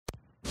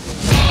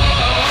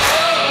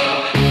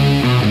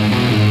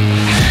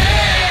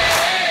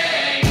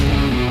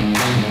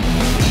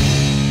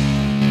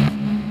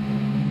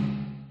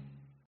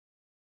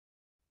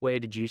Where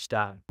did you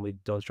start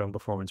with Dog Strong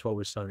Performance? What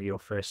was some of your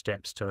first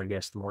steps to, I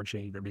guess,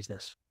 launching the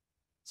business?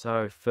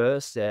 So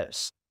first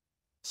steps.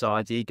 So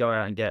I did go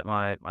out and get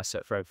my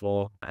Cert for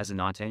 4 as a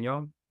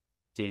 19-year-old.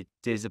 Did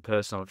the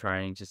personal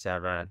training just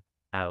at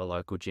a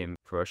local gym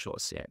for a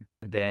short stint.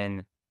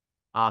 Then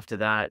after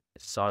that,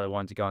 decided I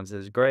wanted to go into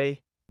the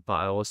degree, but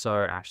I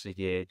also actually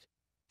did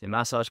the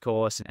massage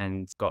course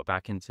and got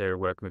back into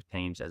working with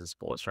teams as a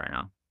sports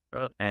trainer.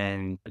 Right.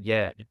 And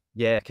yeah,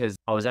 because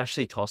I was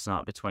actually tossing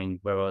up between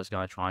where I was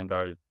going to try and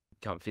go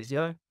become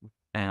physio,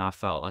 and I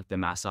felt like the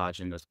massage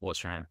and the sports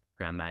training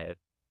program made it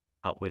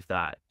up with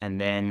that. And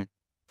then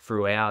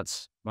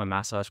throughout my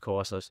massage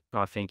course, I was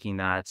kind of thinking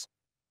that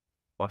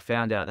I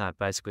found out that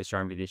basically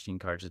strength and conditioning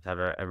coaches have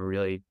a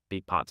really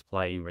big part to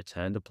play in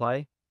return to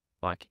play,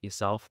 like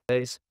yourself,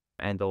 these,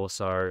 and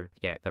also,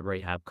 yeah, the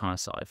rehab kind of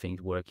side of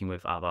things, working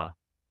with other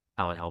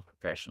allied health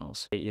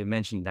professionals. You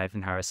mentioned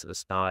Nathan Harris at the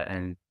start,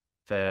 and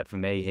for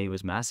me, he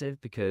was massive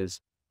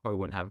because I probably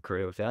wouldn't have a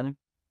career without him.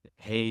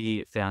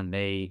 He found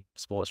me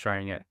sports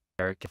training at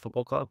Eric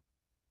Football Club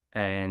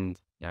and,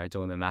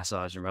 doing the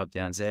massage and rub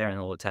downs there and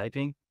all the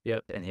taping.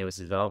 Yep. And he was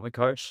the development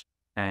coach.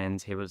 And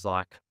he was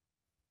like,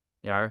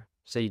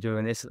 see you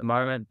doing this at the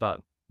moment, but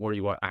what do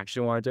you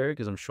actually want to do?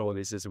 Because I'm sure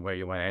this isn't where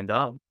you want to end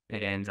up.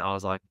 And I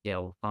was like, yeah,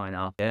 well, fine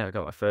enough. Yeah, I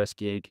got my first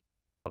gig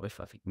with,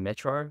 I think,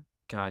 Metro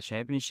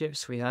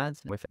championships we had.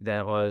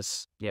 That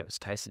was, it was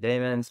Taste of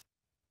Demons.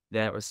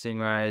 Then it was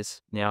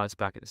Stingrays. Now it's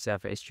back at the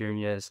Southeast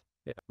Juniors.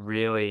 Yeah.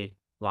 Really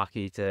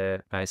lucky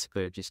to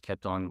basically just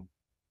kept on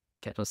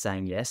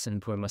saying yes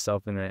and putting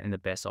myself in the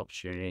best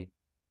opportunity.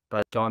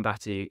 But going back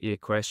to your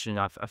question,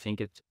 I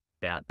think it's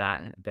about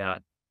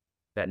about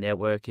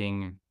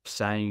networking,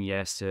 saying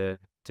yes to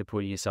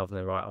putting yourself in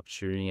the right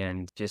opportunity,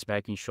 and just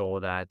making sure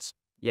that,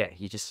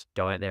 you just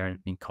go out there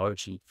and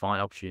coach and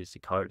find opportunities to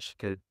coach,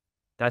 because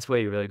that's where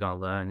you're really going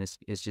to learn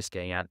is just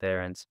getting out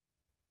there and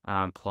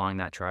applying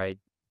that trade.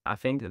 I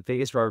think the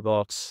biggest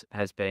roadblocks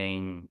has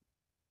been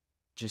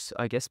just,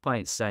 I guess,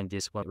 staying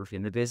disciplined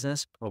within the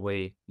business.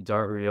 Probably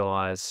don't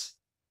realize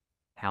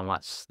how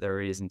much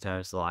there is in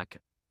terms of like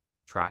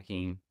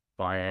tracking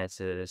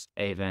finances,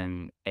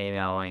 even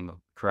emailing,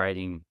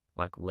 creating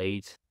like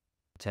lead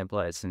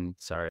templates and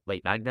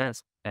lead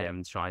magnets,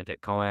 and trying to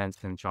get comments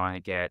and trying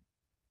to get,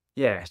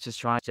 just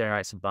trying to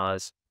generate some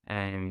buzz.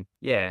 And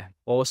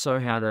also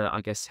how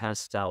to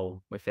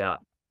sell without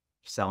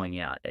selling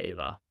out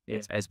either. Yeah.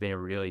 Has been a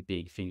really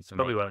big thing for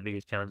Probably me. one of the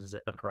biggest challenges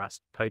for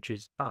us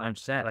coaches. I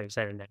understand, like I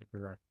said,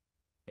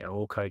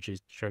 all coaches,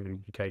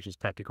 strength coaches,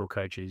 tactical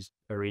coaches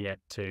are in it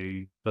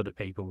to other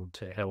people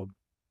to help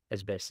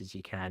as best as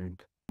you can.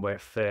 Where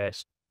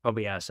first,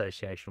 probably our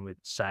association with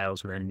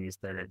salesmen is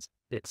that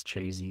it's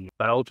cheesy,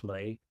 but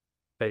ultimately,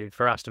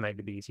 for us to make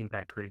the biggest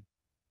impact with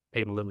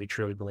people that we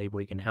truly believe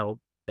we can help,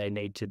 they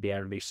need to be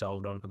able to be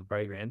sold onto the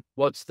program.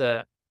 What's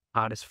the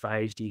hardest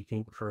phase, do you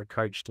think, for a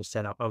coach to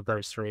set up of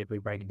those three? If we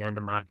break it down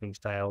to marketing,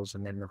 sales,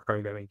 and then the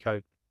programming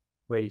coach,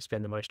 where you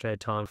spend the most of your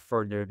time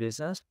For a new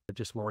business,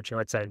 just launching?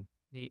 Let's say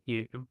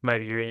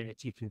maybe you're in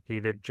it, you can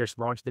either just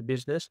launch the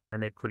business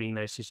and they're putting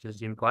those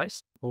systems in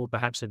place, or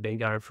perhaps they've been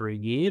going for a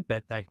year,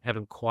 but they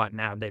haven't quite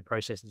nailed their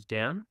processes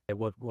down.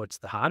 What's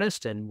the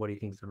hardest, and what do you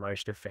think is the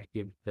most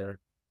effective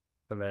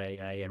from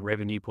a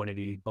revenue point of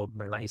view?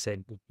 Ultimately, like you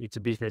said, it's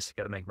a business,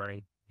 got to make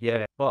money.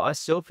 yeah. Well, I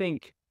still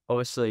think,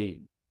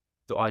 obviously,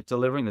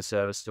 delivering the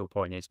service still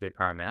probably needs to be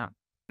paramount,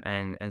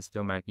 and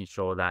still making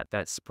sure that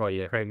that's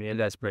probably Premium.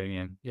 that's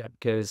premium. Yeah.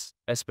 Because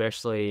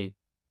especially,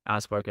 I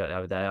spoke about the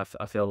other day,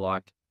 I feel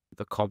like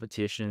the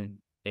competition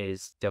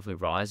is definitely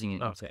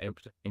rising Oh,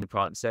 in the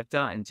private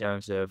sector in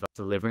terms of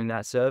delivering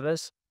that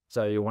service.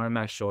 So you want to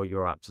make sure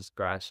you're up to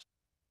scratch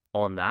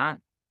on that,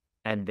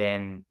 and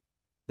then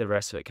the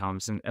rest of it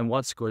comes. And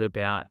what's good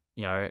about,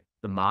 the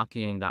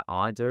marketing that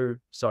I do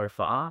so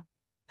far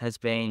has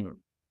been,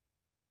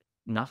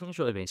 nothing's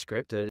really been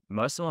scripted.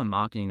 Most of my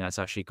marketing that's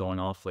actually gone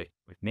off with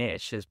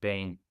Mitch has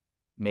been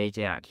me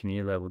down at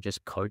community level,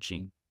 just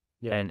coaching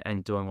yeah.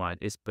 and doing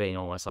it's been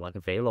almost like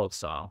a vlog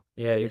style,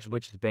 Yeah.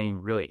 which has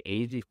been really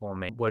easy for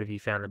me. What have you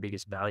found the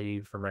biggest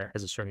value from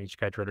as a strength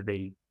coach, whether it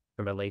be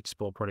from a lead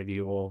sport point of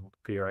view or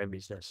for your own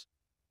business?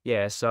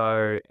 Yeah,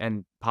 so,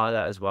 and part of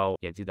that as well,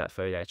 did that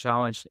 30-day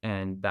challenge,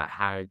 and that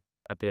had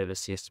a bit of a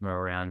system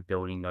around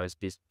building those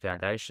business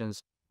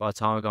foundations. By the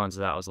time I got into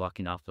that, I was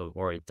lucky enough to have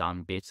already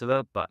done bits of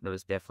it, but there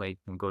was definitely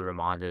some good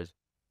reminders.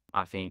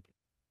 I think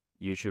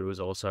YouTube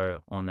was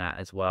also on that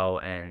as well,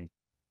 and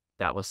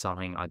that was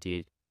something I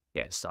did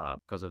start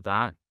up because of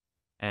that.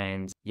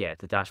 And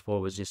the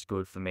dashboard was just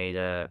good for me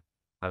to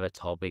have a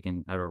topic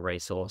and have a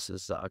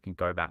resources that I can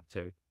go back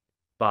to.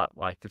 But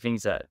like the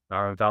things that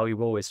are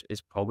invaluable is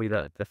probably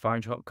the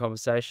phone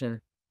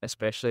conversation,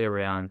 especially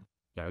around,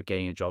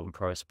 getting a job in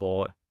pro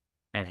sport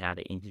and how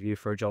to interview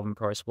for a job in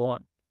pro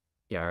sport.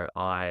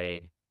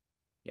 I,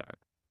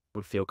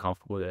 would feel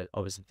comfortable to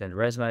obviously send a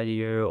resume to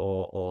you,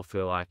 or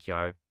feel like,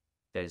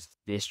 there's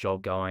this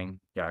job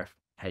going, how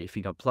do you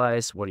think I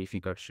place? What do you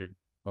think I should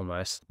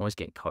almost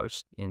get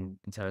coached in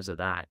terms of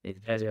that? It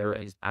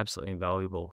is absolutely invaluable.